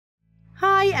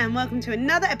Hi and welcome to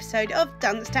another episode of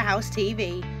Dunster House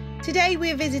TV. Today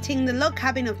we're visiting the log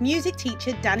cabin of music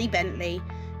teacher Danni Bentley.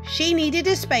 She needed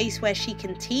a space where she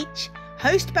can teach,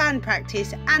 host band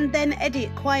practice and then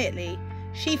edit quietly.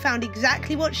 She found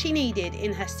exactly what she needed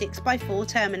in her 6x4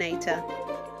 Terminator.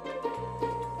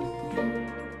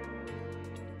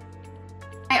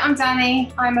 Hi, I'm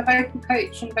Danni. I'm a vocal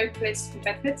coach and vocalist from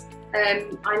Bedford.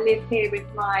 I live here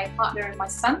with my partner and my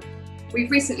son. We've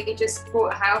recently just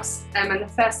bought a house and the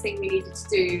first thing we needed to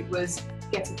do was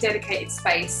get a dedicated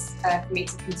space for me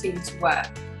to continue to work.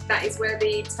 That is where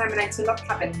the Terminator log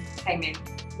cabin came in.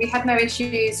 We had no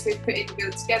issues with putting the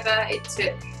build together. It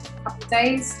took a couple of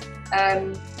days,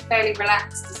 fairly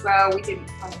relaxed as well. We didn't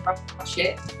kind of rush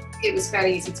it. It was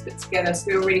fairly easy to put together, so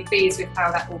we were really pleased with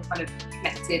how that all kind of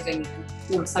connected and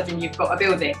all of a sudden you've got a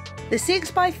building. The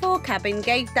 6x4 cabin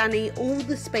gave Danni all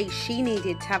the space she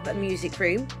needed to have a music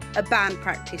room, a band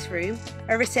practice room,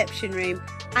 a reception room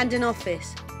and an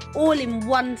office, all in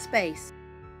one space.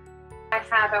 I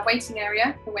have a waiting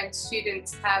area for when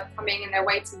students have come in and they're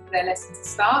waiting for their lesson to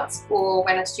start, or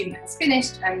when a student has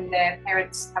finished and their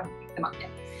parents haven't picked them up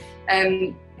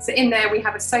yet. So in there we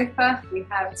have a sofa, we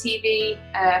have a TV,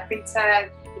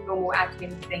 printer, the normal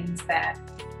admin things there.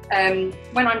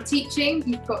 When I'm teaching,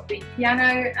 you've got the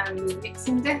piano and the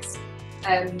mixing desk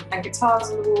and guitars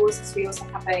on the walls, because we also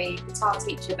have a guitar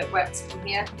teacher that works from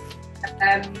here.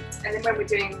 And then when we're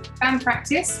doing band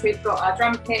practice, we've got our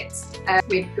drum kit,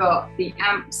 we've got the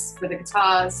amps for the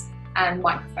guitars and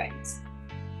microphones.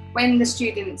 When the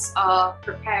students are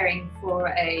preparing for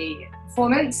a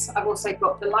performance, I've also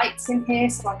got the lights in here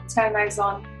so I can turn those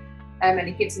on and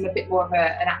it gives them a bit more of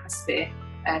an atmosphere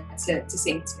to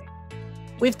sing to.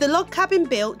 With the log cabin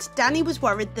built, Danni was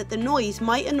worried that the noise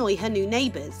might annoy her new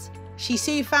neighbours. She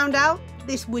soon found out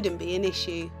this wouldn't be an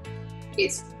issue.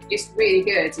 It's just really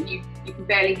good. You can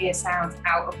barely hear sound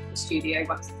out of the studio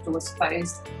once the door's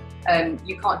closed.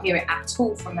 You can't hear it at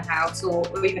all from the house or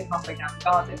even halfway down the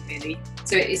garden really.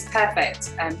 So it is perfect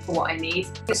for what I need.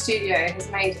 The studio has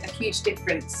made a huge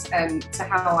difference to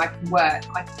how I can work.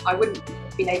 I wouldn't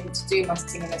have been able to do my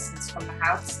singing lessons from the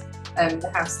house.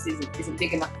 The house isn't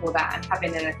big enough for that, and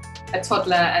having a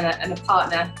toddler and a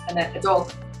partner and a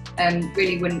dog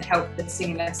really wouldn't help the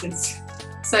singing lessons.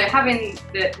 So having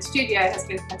the studio has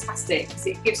been fantastic because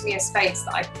it gives me a space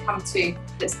that I can come to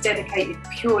that's dedicated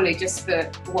purely just for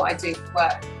what I do for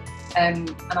work.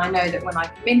 And I know that when I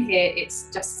come in here, it's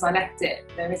just as I left it.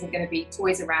 There isn't going to be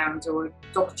toys around or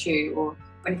dog chew or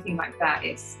anything like that.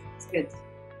 It's good.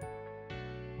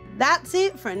 That's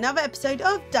it for another episode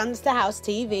of Dunster House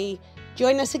TV.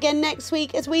 Join us again next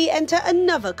week as we enter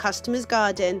another customer's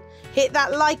garden. Hit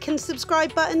that like and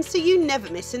subscribe button so you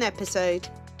never miss an episode.